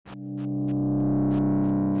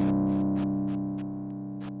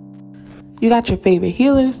You got your favorite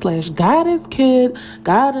healer / goddess kid,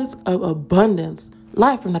 goddess of abundance,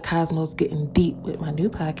 live from the cosmos, getting deep with my new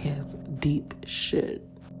podcast, Deep Shit.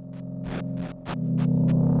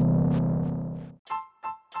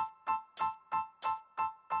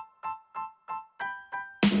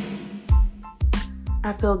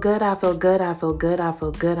 I feel good, I feel good, I feel good, I feel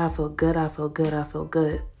good, I feel good, I feel good, I feel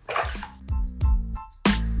good.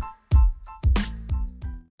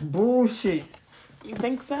 Bullshit. You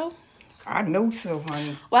think so? I know so,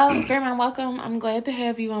 honey. Well, Grandma, welcome. I'm glad to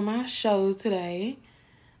have you on my show today.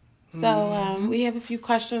 So we have a few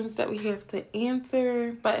questions that we have to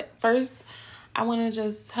answer. But first, I want to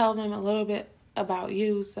just tell them a little bit about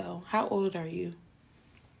you. So how old are you?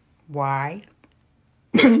 Why?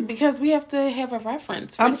 Because we have to have a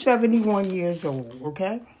reference. I'm 71 years old,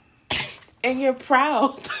 okay? And you're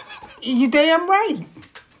proud. You damn right.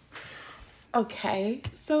 Okay.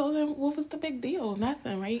 So then what was the big deal?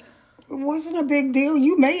 Nothing, right? It wasn't a big deal.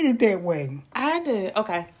 You made it that way. I did.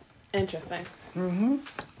 Okay. Interesting. Mm-hmm.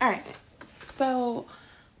 All right. So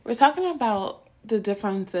we're talking about the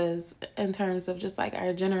differences in terms of just like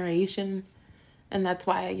our generation. And that's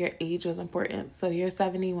why your age was important. So you're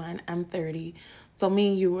 71, I'm 30. So me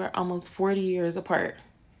and you were almost 40 years apart,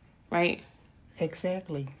 right?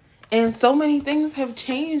 Exactly. And so many things have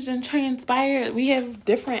changed and transpired. We have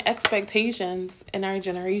different expectations in our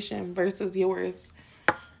generation versus yours.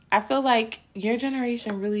 I feel like your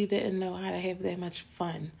generation really didn't know how to have that much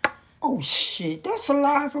fun. Oh, shit. That's a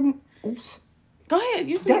lie from... Oops. Go ahead.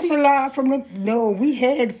 You can That's a lie from the... No, we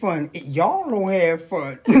had fun. Y'all don't have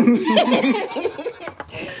fun.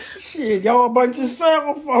 Shit, y'all a bunch of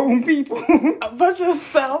cell phone people. A bunch of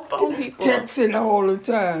cell phone people. Texting all the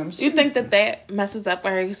time. You think that messes up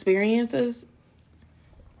our experiences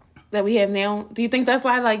that we have now? Do you think that's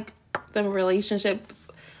why, like, the relationships...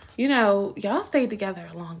 You know, y'all stayed together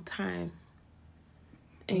a long time.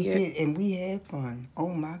 We did, and we had fun. Oh,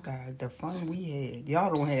 my God, the fun we had.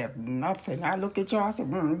 Y'all don't have nothing. I look at y'all, I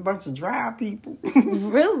said, a bunch of dry people.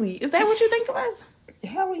 Really? Is that what you think of us?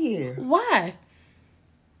 Hell yeah. Why?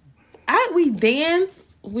 We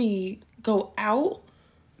dance, we go out,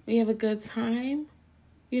 we have a good time.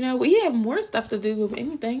 You know, we have more stuff to do with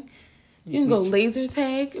anything. You can go laser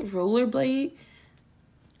tag, rollerblade.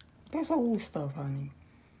 That's old stuff, honey.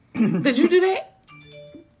 Did you do that?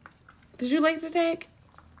 Did you laser tag?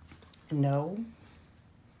 No.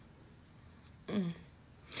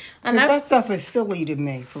 That stuff is silly to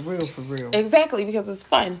me, for real. Exactly, because it's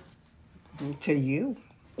fun. To you.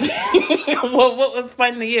 Well, what was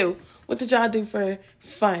fun to you? What did y'all do for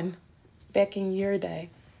fun back in your day?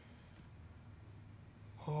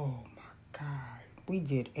 Oh, my God. We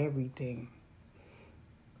did everything.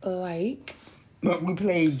 Like? We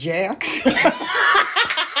played jacks.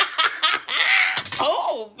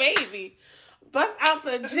 Oh, baby. Bust out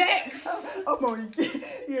the jacks.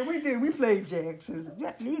 Yeah, we did. We played jacks.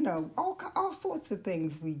 You know, all sorts of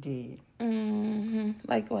things we did. Mm-hmm.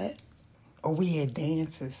 Like what? Oh, we had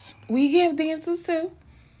dances. We have dances, too.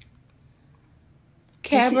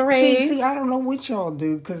 Cabaret. See, I don't know what y'all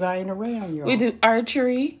do because I ain't around y'all. We do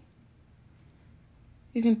archery.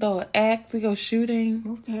 You can throw an axe. We go shooting.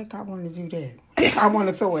 What the heck I want to do that? I want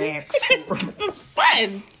to throw an axe. It's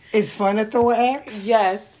fun. It's fun to throw an axe?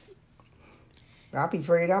 Yes. I'll be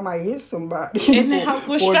afraid I might hit somebody. And it helps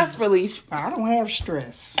with stress relief. I don't have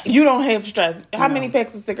stress. You don't have stress. How many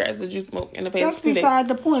packs of cigarettes did you smoke in the past 2 days? That's beside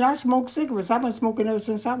the point. I smoke cigarettes. I've been smoking ever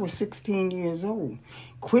since I was 16 years old.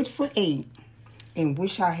 Quit for 8 and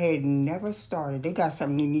wish I had never started. They got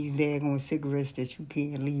something in these daggone cigarettes that you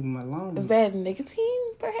can't leave them alone. Is that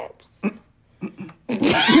nicotine, perhaps?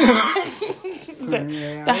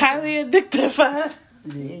 the highly addictive.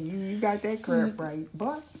 Yeah, you got that crap right.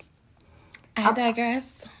 But I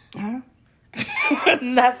digress. Huh?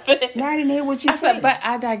 Nothing. No, I didn't hear what you said. But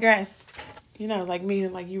I digress. You know, like me,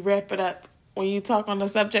 like you wrap it up when you talk on the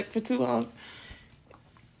subject for too long.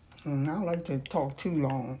 I don't like to talk too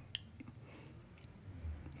long.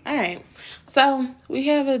 All right. So we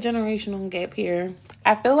have a generational gap here.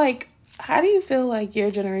 I feel like, how do you feel like your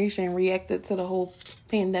generation reacted to the whole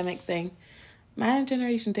pandemic thing? My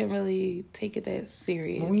generation didn't really take it that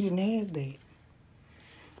serious. We didn't have that.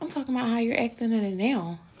 I'm talking about how you're acting in it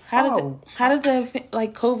now. How did the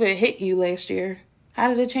like COVID hit you last year? How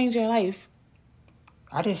did it change your life?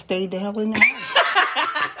 I just stayed the hell in the house.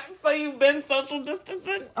 So you've been social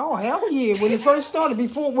distancing? Oh, hell yeah. When it first started,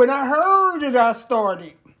 when I heard it, I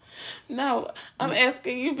started. No, I'm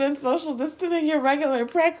asking, you've been social distancing your regular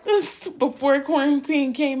practice before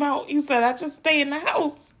quarantine came out? You said, I just stay in the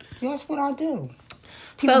house. That's what I do.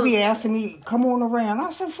 People be asking me, come on around. I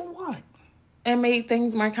said, for what? It made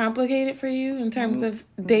things more complicated for you in terms of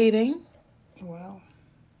dating? Well,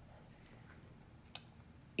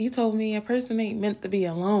 you told me a person ain't meant to be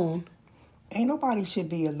alone. Ain't nobody should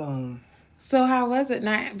be alone. So how was it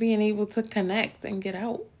not being able to connect and get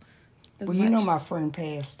out? Well, you know my friend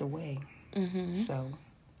passed away. Mm-hmm. So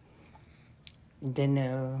then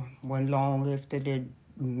when long after the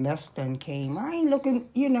mess done came, I ain't looking,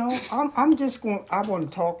 I'm just going, I want to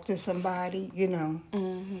talk to somebody,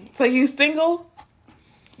 Mm-hmm. So you single?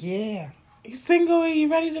 Yeah. You single and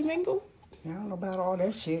you ready to mingle? I don't know about all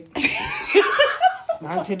that shit.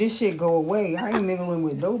 Not until this shit go away. I ain't mingling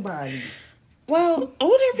with nobody. Well,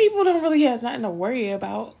 older people don't really have nothing to worry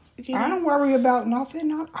about. I don't worry about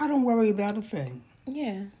nothing. I don't worry about a thing.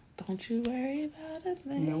 Yeah. Don't you worry about a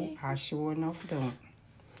thing. No, I sure enough don't.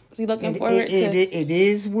 So you looking forward to... It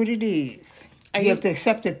is what it is. You have to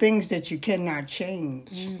accept the things that you cannot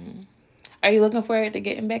change. Mm. Are you looking forward to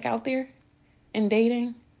getting back out there and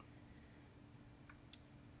dating?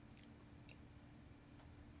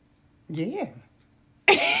 Yeah.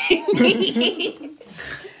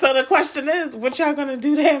 So the question is, what y'all gonna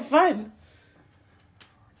do to have fun?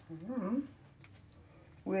 Mm-hmm.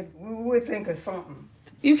 We'll think of something.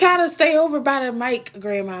 You gotta stay over by the mic,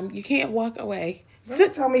 Grandma. You can't walk away.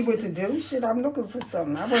 Don't tell me what to do. Shit, I'm looking for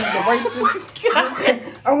something. I wanted to wipe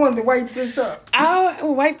this. I wanted to wipe this up.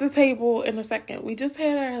 I'll wipe the table in a second. We just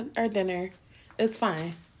had our dinner. It's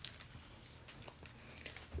fine.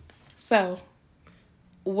 So,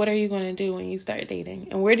 what are you going to do when you start dating?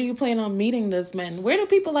 And where do you plan on meeting this man? Where do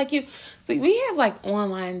people like you... See, we have like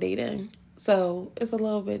online dating. So, it's a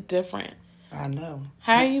little bit different. I know.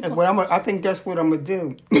 How are you... I think that's what I'm going to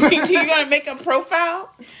do. You're going to make a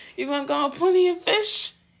profile? You're going to go on Plenty of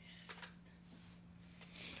Fish?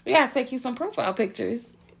 We got to take you some profile pictures.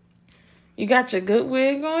 You got your good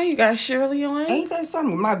wig on? You got Shirley on? Ain't that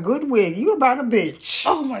something? My good wig. You about a bitch.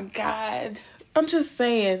 Oh, my God. I'm just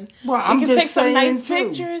saying. Well, I'm just saying, take some nice too.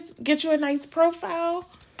 pictures. Get you a nice profile.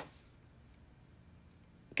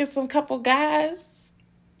 Get some couple guys.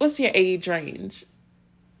 What's your age range?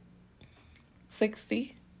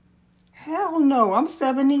 60? Hell no. I'm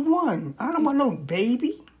 71. I don't want no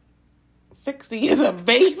baby. 60 is a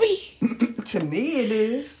baby? To me, it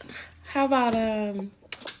is. How about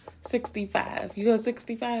 65? You go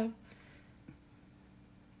 65?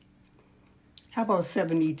 How about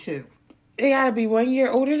 72? They gotta be 1 year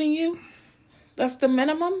older than you? That's the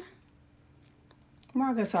minimum? Well,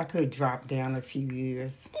 I guess I could drop down a few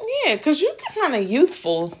years. Yeah, because you kind of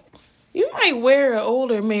youthful. You might wear an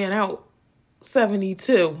older man out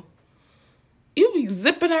 72. You be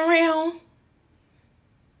zipping around.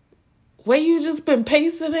 Where you just been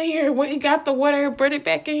pacing in here, when you got the water, bring it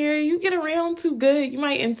back in here, you get around too good. You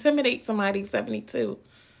might intimidate somebody 72.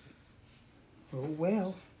 Oh,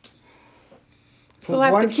 well. So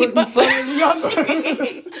I have to keep up with the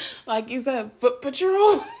other. Like you said, foot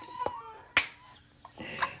patrol.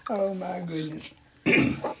 Oh, my goodness.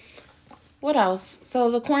 What else?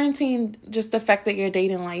 So the quarantine just affected your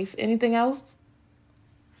dating life. Anything else?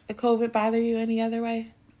 Did COVID bother you any other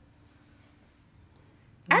way?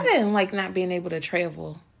 I didn't like not being able to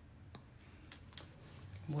travel.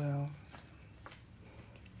 Well,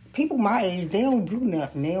 people my age, they don't do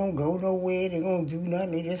nothing. They don't go nowhere. They don't do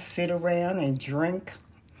nothing. They just sit around and drink.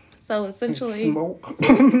 So essentially... And smoke.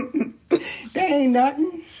 That ain't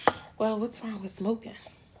nothing. Well, what's wrong with smoking?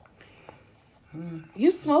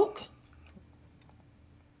 You smoke?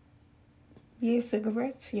 Yeah,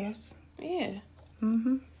 cigarettes, yes. Yeah.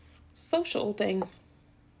 Mm-hmm. Social thing.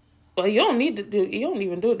 Well, you don't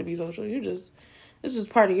even do it to be social. It's just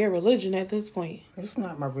part of your religion at this point. It's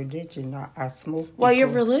not my religion. I smoke. Well, your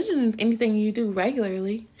religion is anything you do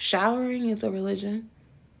regularly. Showering is a religion.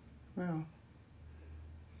 Well.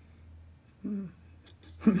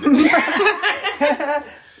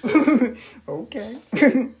 Okay.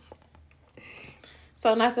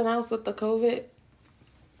 So nothing else with the COVID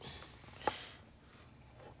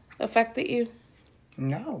affected you?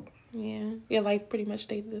 No. Yeah. Your life pretty much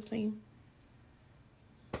stayed the same.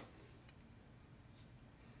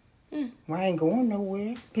 Well, I ain't going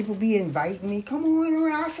nowhere. People be inviting me. Come on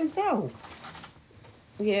around. I said, no.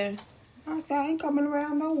 Yeah. I said, I ain't coming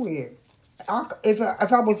around nowhere. If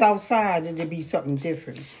I was outside, it'd be something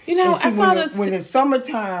different. You know, see, I saw this... when the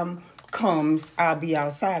summertime comes, I'll be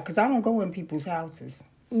outside. Because I don't go in people's houses.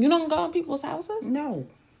 You don't go in people's houses? No.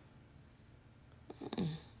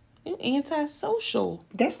 You antisocial.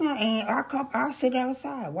 That's not... I sit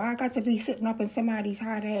outside. Why I got to be sitting up in somebody's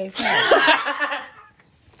hot ass house?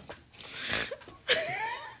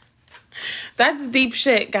 That's deep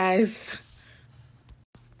shit, guys.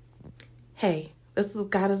 Hey, this is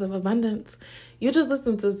Goddess of Abundance. You just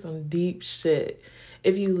listened to some deep shit.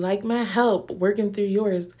 If you like my help working through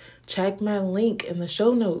yours, check my link in the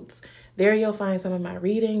show notes. There you'll find some of my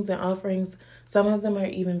readings and offerings. Some of them are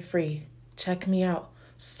even free. Check me out.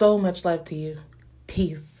 So much love to you.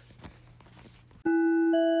 Peace.